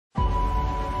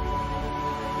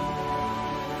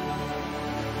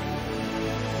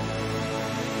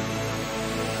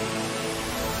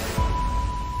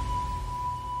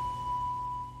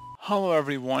Hello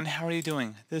everyone, how are you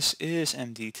doing? This is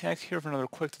MD Tech here for another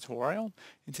quick tutorial.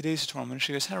 In today's tutorial, I'm going to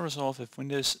show you guys how to resolve if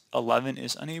Windows 11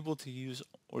 is unable to use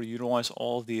or utilize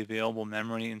all of the available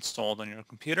memory installed on your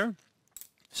computer.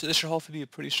 So this should hopefully be a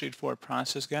pretty straightforward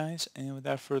process, guys, and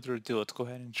without further ado, let's go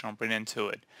ahead and jump right into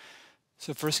it.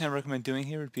 So first thing I recommend doing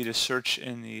here would be to search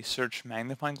in the search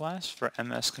magnifying glass for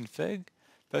msconfig.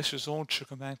 Best result should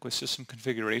come back with system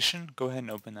configuration. Go ahead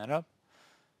and open that up.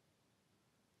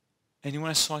 And you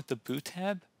want to select the boot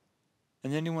tab.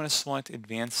 And then you want to select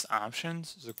advanced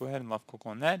options. So go ahead and left click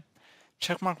on that.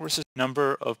 Checkmark versus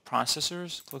number of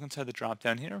processors. Click inside the drop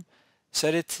down here.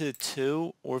 Set it to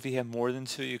 2, or if you have more than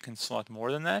 2, you can select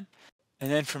more than that.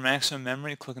 And then for maximum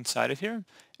memory, click inside of here.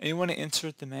 And you want to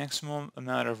insert the maximum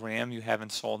amount of RAM you have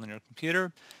installed on your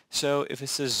computer. So if it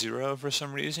says 0 for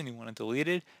some reason, you want to delete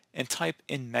it and type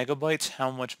in megabytes how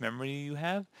much memory you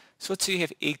have. So let's say you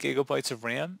have 8 gigabytes of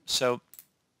RAM. So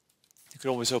you could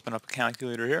always open up a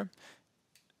calculator here.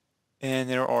 And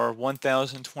there are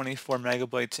 1024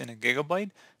 megabytes in a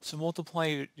gigabyte. So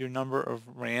multiply your number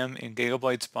of RAM in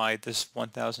gigabytes by this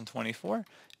 1024,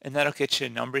 and that'll get you a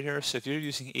number here. So if you're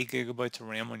using 8 gigabytes of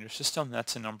RAM on your system,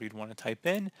 that's the number you'd want to type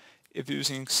in. If you're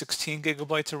using 16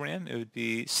 gigabytes of RAM, it would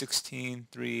be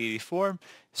 16384,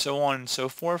 so on and so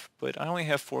forth. But I only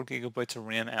have 4 gigabytes of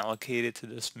RAM allocated to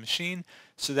this machine,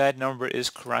 so that number is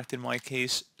correct in my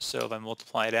case. So if I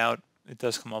multiply it out, it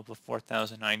does come up with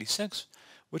 4096.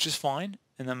 Which is fine,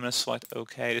 and I'm going to select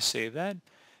OK to save that.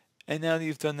 And now that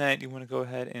you've done that, you want to go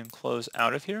ahead and close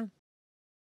out of here.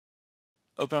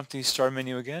 Open up the Start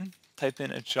menu again, type in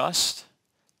Adjust.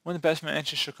 One of the best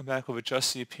matches should come back with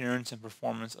Adjust the appearance and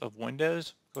performance of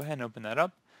Windows. Go ahead and open that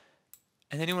up.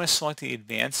 And then you want to select the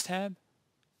Advanced tab.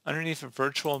 Underneath a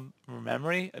virtual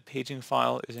memory, a paging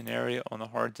file is an area on the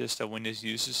hard disk that Windows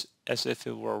uses as if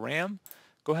it were RAM.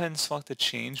 Go ahead and select the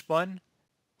Change button.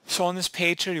 So on this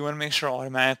page here, you want to make sure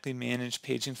automatically manage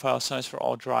paging file size for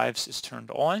all drives is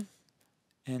turned on.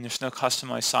 And there's no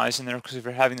customized size in there, because if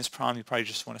you're having this problem, you probably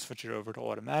just want to switch it over to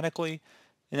automatically.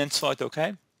 And then select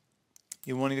OK.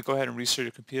 You want to go ahead and restart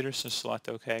your computer, so select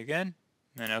OK again,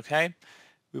 and then OK.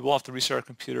 We will have to restart our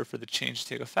computer for the change to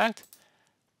take effect.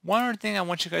 One other thing I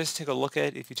want you guys to take a look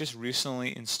at: if you just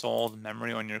recently installed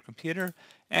memory on your computer,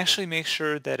 actually make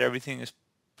sure that everything is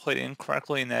put in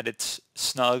correctly and that it's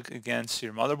snug against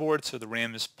your motherboard, so the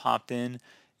RAM is popped in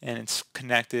and it's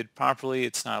connected properly,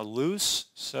 it's not loose.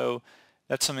 So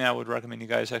that's something I would recommend you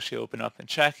guys actually open up and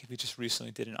check if you just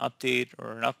recently did an update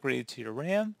or an upgrade to your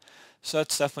RAM. So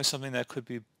that's definitely something that could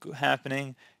be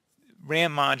happening.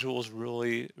 RAM modules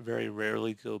really very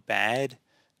rarely go bad,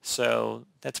 so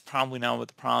that's probably not what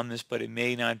the problem is, but it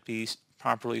may not be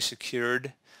properly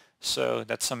secured. So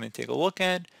that's something to take a look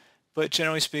at. But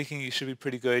generally speaking, you should be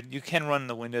pretty good. You can run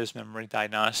the Windows Memory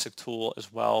Diagnostic tool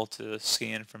as well to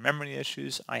scan for memory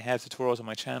issues. I have tutorials on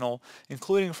my channel,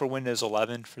 including for Windows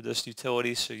 11 for this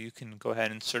utility, so you can go ahead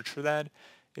and search for that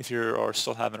if you're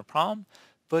still having a problem.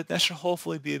 But that should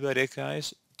hopefully be about it,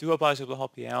 guys. Do hope I was able to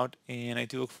help you out, and I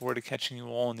do look forward to catching you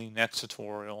all in the next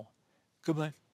tutorial. Goodbye.